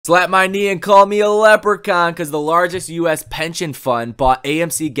Slap my knee and call me a leprechaun because the largest U.S. pension fund bought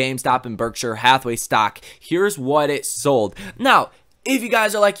AMC, GameStop, and Berkshire Hathaway stock. Here's what it sold. Now, if you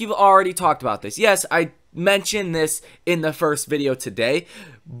guys are like, you've already talked about this. Yes, I mentioned this in the first video today,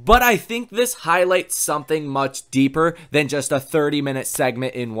 but I think this highlights something much deeper than just a 30-minute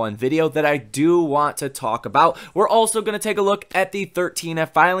segment in one video that I do want to talk about. We're also going to take a look at the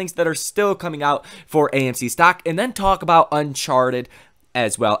 13F filings that are still coming out for AMC stock and then talk about Uncharted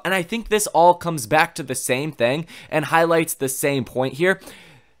as well. And I think this all comes back to the same thing and highlights the same point here,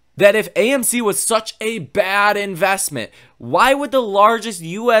 that if AMC was such a bad investment, why would the largest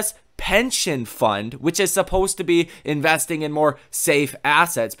U.S. pension fund, which is supposed to be investing in more safe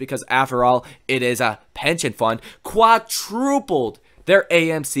assets, because after all, it is a pension fund, quadrupled their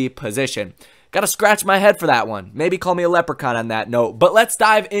AMC position? Gotta scratch my head for that one. Maybe call me a leprechaun on that note. But let's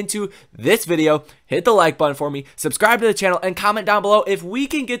dive into this video. Hit the like button for me, subscribe to the channel, and comment down below. If we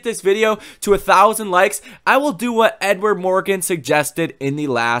can get this video to 1,000 likes, I will do what Edward Morgan suggested in the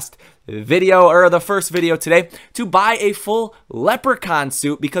last video, or the first video today, to buy a full leprechaun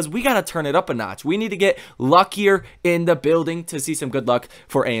suit, because we gotta turn it up a notch. We need to get luckier in the building to see some good luck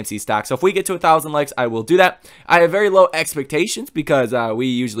for AMC stock. So if we get to 1,000 likes, I will do that. I have very low expectations because we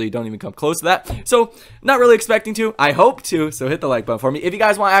usually don't even come close to that. So not really expecting to. I hope to. So hit the like button for me. If you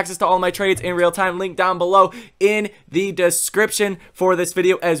guys want access to all my trades in real time, link down below in the description for this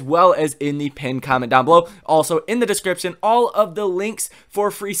video, as well as in the pinned comment down below. Also in the description, all of the links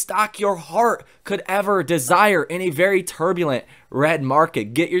for free stock your heart could ever desire in a very turbulent red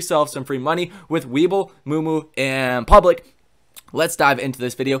market. Get yourself some free money with Webull, Moomoo, and Public. Let's dive into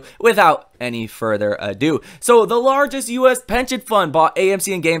this video without any further ado. So the largest U.S. pension fund bought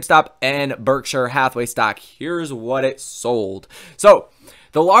AMC and GameStop and Berkshire Hathaway stock. Here's what it sold. So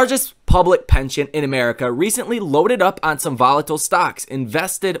the largest public pension in America recently loaded up on some volatile stocks,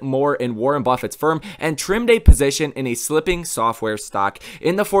 invested more in Warren Buffett's firm, and trimmed a position in a slipping software stock.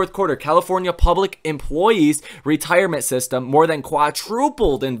 In the fourth quarter, California Public Employees Retirement System more than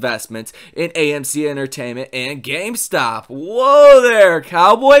quadrupled investments in AMC Entertainment and GameStop. Whoa there,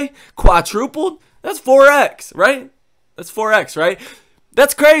 cowboy. Quadrupled? That's 4x, right? That's 4x, right?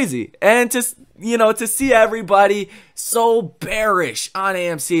 That's crazy. And to see everybody so bearish on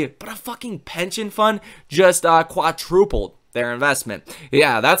AMC, but a fucking pension fund just quadrupled their investment.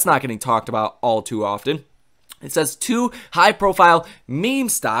 Yeah, that's not getting talked about all too often. It says two high-profile meme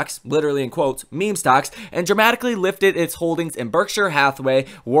stocks, literally in quotes, meme stocks, and dramatically lifted its holdings in Berkshire Hathaway,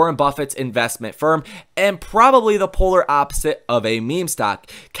 Warren Buffett's investment firm, and probably the polar opposite of a meme stock.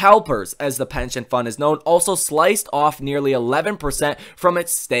 CalPERS, as the pension fund is known, also sliced off nearly 11% from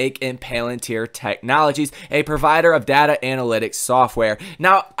its stake in Palantir Technologies, a provider of data analytics software.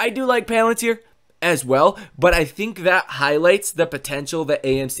 Now, I do like Palantir as well, but I think that highlights the potential that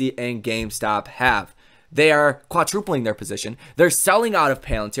AMC and GameStop have. They are quadrupling their position. They're selling out of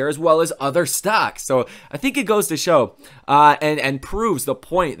Palantir as well as other stocks. So I think it goes to show and proves the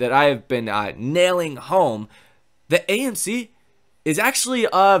point that I have been nailing home, that AMC is actually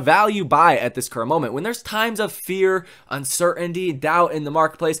a value buy at this current moment. When there's times of fear, uncertainty, doubt in the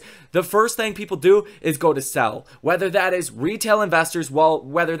marketplace, the first thing people do is go to sell. Whether that is retail investors,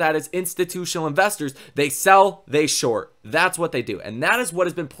 whether that is institutional investors, they sell, they short. That's what they do. And that is what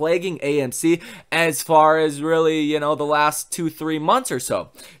has been plaguing AMC as far as really, the last 2-3 months or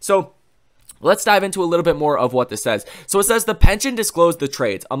so. So let's dive into a little bit more of what this says. So it says the pension disclosed the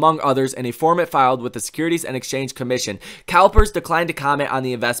trades, among others, in a form it filed with the Securities and Exchange Commission. CalPERS declined to comment on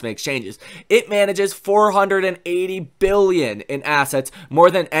the investment exchanges. It manages $480 billion in assets, more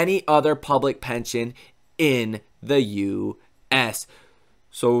than any other public pension in the U.S.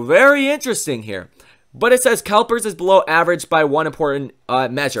 So very interesting here. But it says CalPERS is below average by one important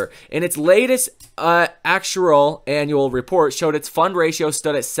measure. In its latest actual annual report showed its fund ratio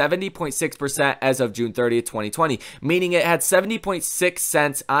stood at 70.6% as of June 30th, 2020, meaning it had 70.6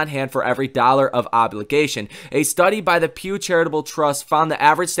 cents on hand for every dollar of obligation. A study by the Pew Charitable Trust found the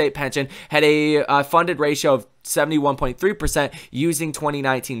average state pension had a funded ratio of 71.3% using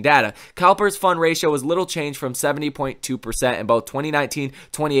 2019 data. CalPERS fund ratio was little changed from 70.2% in both 2019,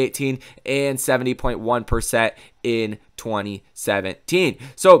 2018, and 70.1% in 2017.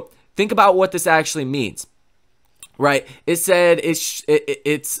 So think about what this actually means, right? It said it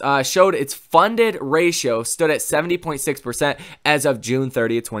showed its funded ratio stood at 70.6% as of June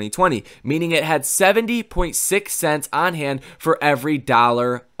 30th, 2020, meaning it had 70.6 cents on hand for every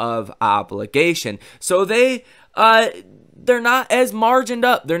dollar of obligation. So they're not as margined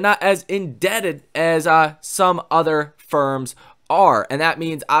up. They're not as indebted as some other firms are, and that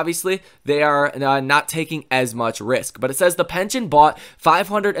means obviously they are not taking as much risk. But it says the pension bought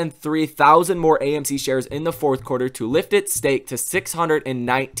 503,000 more AMC shares in the fourth quarter to lift its stake to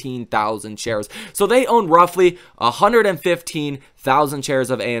 619,000 shares. So they own roughly 115,000 shares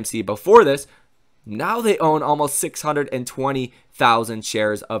of AMC before this. Now they own almost 620,000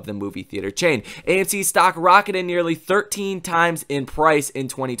 shares of the movie theater chain. AMC stock rocketed nearly 13 times in price in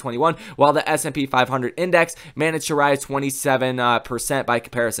 2021, while the S&P 500 index managed to rise 27% by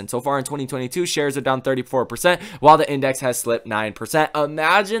comparison. So far in 2022, shares are down 34%, while the index has slipped 9%.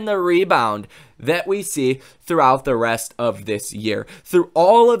 Imagine the rebound that we see throughout the rest of this year. Through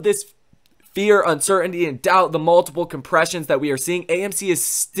all of this fear, uncertainty, and doubt, the multiple compressions that we are seeing, AMC is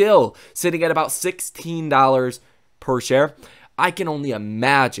still sitting at about $16 per share. I can only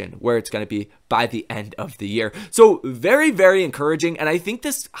imagine where it's going to be by the end of the year. So very, very encouraging, and I think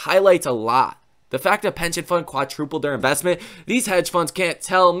this highlights a lot. The fact that pension fund quadrupled their investment, these hedge funds can't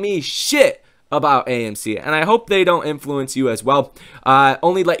tell me shit about AMC, and I hope they don't influence you as well.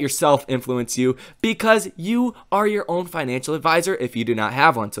 Only let yourself influence you, because you are your own financial advisor if you do not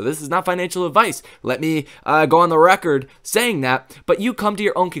have one. So this is not financial advice. Let me go on the record saying that, but you come to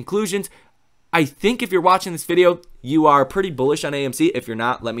your own conclusions. I think if you're watching this video, you are pretty bullish on AMC. If you're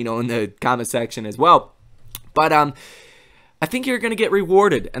not, let me know in the comment section as well. But I think you're going to get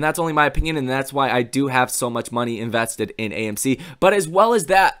rewarded, and that's only my opinion, and that's why I do have so much money invested in AMC. But as well as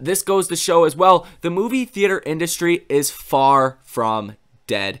that, this goes to show as well, the movie theater industry is far from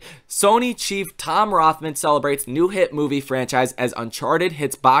dead. Sony chief Tom Rothman celebrates new hit movie franchise as Uncharted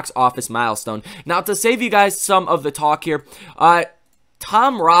hits box office milestone. Now, to save you guys some of the talk here,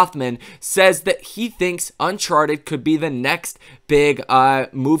 Tom Rothman says that he thinks Uncharted could be the next big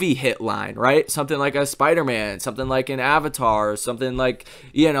movie hit line, right? Something like a Spider-Man, something like an Avatar, something like,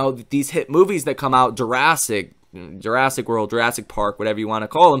 you know, these hit movies that come out, Jurassic World, Jurassic Park, whatever you want to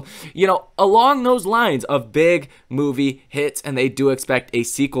call them, you know, along those lines of big movie hits, and they do expect a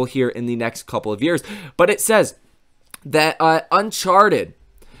sequel here in the next couple of years. But it says that Uncharted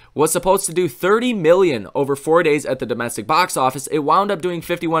was supposed to do $30 million over 4 days at the domestic box office. It wound up doing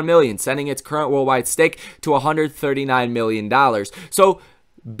 $51 million, sending its current worldwide stake to $139 million. So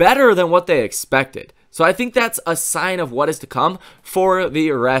better than what they expected. So I think that's a sign of what is to come for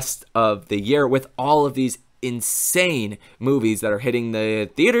the rest of the year with all of these insane movies that are hitting the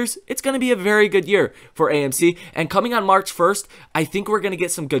theaters. It's going to be a very good year for AMC, and coming on March 1st, I think we're going to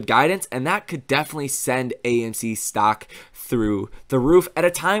get some good guidance, and that could definitely send AMC stock through the roof at a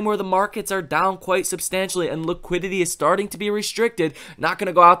time where the markets are down quite substantially and liquidity is starting to be restricted. Not going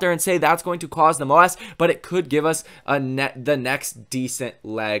to go out there and say that's going to cause them loss, but it could give us the next decent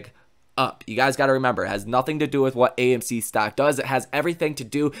leg up. You guys got to remember, it has nothing to do with what AMC stock does. It has everything to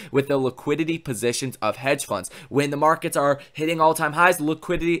do with the liquidity positions of hedge funds. When the markets are hitting all-time highs,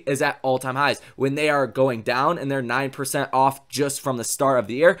 liquidity is at all-time highs. When they are going down and they're 9% off just from the start of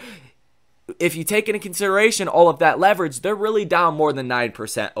the year, if you take into consideration all of that leverage, they're really down more than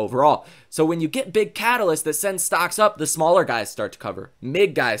 9% overall. So when you get big catalysts that send stocks up, the smaller guys start to cover,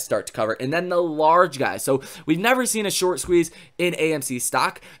 mid guys start to cover, and then the large guys. So we've never seen a short squeeze in AMC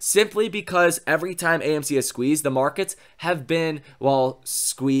stock, simply because every time AMC has squeezed, the markets have been, well,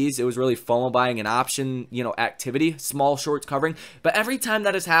 squeezed. It was really FOMO buying and option, you know, activity, small shorts covering. But every time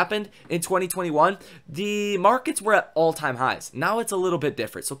that has happened in 2021, the markets were at all-time highs. Now it's a little bit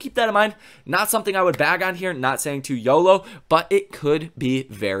different. So keep that in mind. Not something I would bag on here, not saying too YOLO, but it could be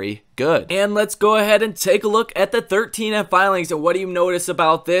very good. And let's go ahead and take a look at the 13F filings. And what do you notice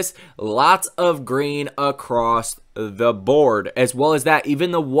about this? Lots of green across the board. As well as that,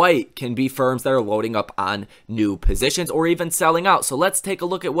 even the white can be firms that are loading up on new positions or even selling out. So let's take a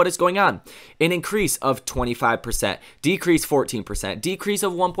look at what is going on. An increase of 25%, decrease 14%, decrease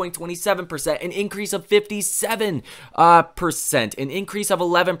of 1.27%, an increase of 57%, an increase of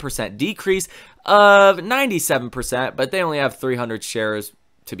 11%, decrease of 97%, but they only have 300 shares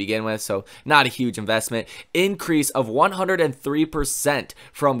to begin with, so not a huge investment. Increase of 103%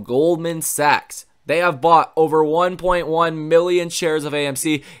 from Goldman Sachs. They have bought over 1.1 million shares of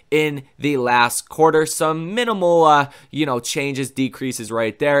AMC in the last quarter. Some minimal, changes, decreases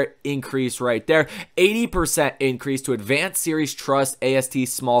right there, increase right there. 80% increase to Advanced Series Trust AST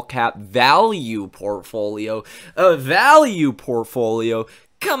Small Cap Value Portfolio. A value portfolio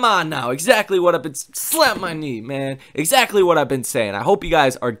Come on now, exactly what I've been, slap my knee, man. Exactly what I've been saying. I hope you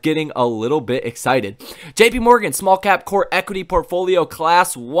guys are getting a little bit excited. JP Morgan small cap core equity portfolio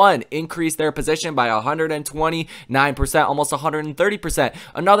class 1 increased their position by 129%, almost 130%.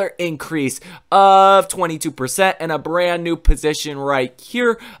 Another increase of 22% and a brand new position right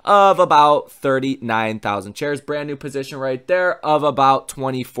here of about 39,000 shares. Brand new position right there of about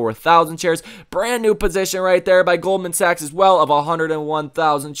 24,000 shares. Brand new position right there by Goldman Sachs as well of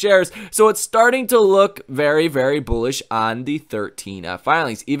 101,000 shares. So it's starting to look very, very bullish on the 13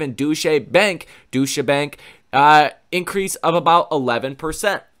 filings. Even Deutsche Bank increase of about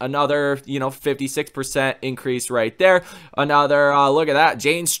 11%. Another, 56% increase right there. Another, look at that,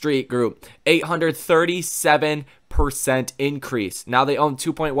 Jane Street Group, 837% increase. Now they own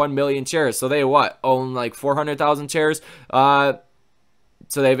 2.1 million shares. So they own like 400,000 shares. So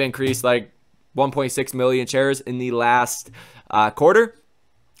they've increased like 1.6 million shares in the last quarter.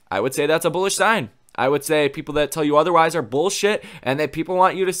 I would say that's a bullish sign. I would say people that tell you otherwise are bullshit and that people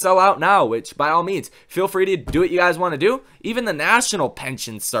want you to sell out now, which by all means, feel free to do what you guys want to do. Even the National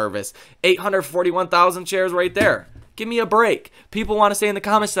Pension Service, 841,000 shares right there. Give me a break. People want to say in the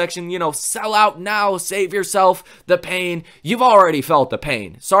comment section, sell out now, save yourself the pain. You've already felt the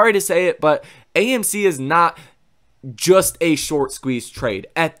pain. Sorry to say it, but AMC is not just a short squeeze trade.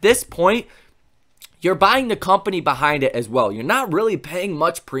 At this point, you're buying the company behind it as well. You're not really paying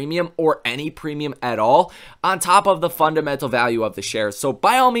much premium or any premium at all on top of the fundamental value of the shares. So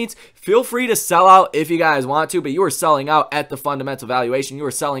by all means, feel free to sell out if you guys want to, but you are selling out at the fundamental valuation. You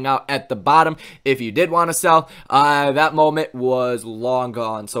are selling out at the bottom. If you did want to sell, that moment was long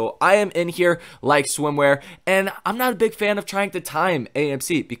gone. So I am in here like swimwear, and I'm not a big fan of trying to time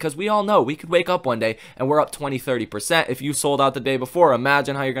AMC because we all know we could wake up one day and we're up 20-30%. If you sold out the day before,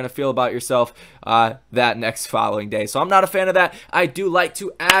 imagine how you're going to feel about yourself that next following day. So I'm not a fan of that. I do like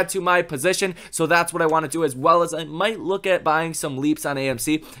to add to my position, so that's what I want to do, as well as I might look at buying some leaps on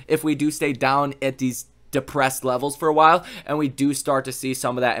AMC if we do stay down at these depressed levels for a while and we do start to see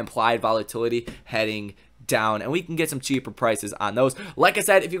some of that implied volatility heading down, and we can get some cheaper prices on those. Like I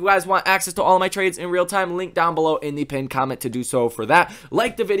said, if you guys want access to all of my trades in real time, link down below in the pinned comment to do so for that.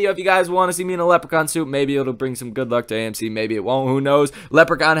 Like the video if you guys want to see me in a leprechaun suit. Maybe it'll bring some good luck to AMC, maybe it won't, who knows.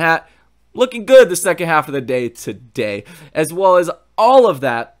 Leprechaun hat looking good the second half of the day today. As well as all of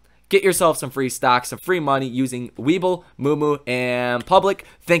that, get yourself some free stocks, some free money using Webull, Moomoo, and Public.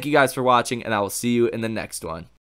 Thank you guys for watching, and I will see you in the next one.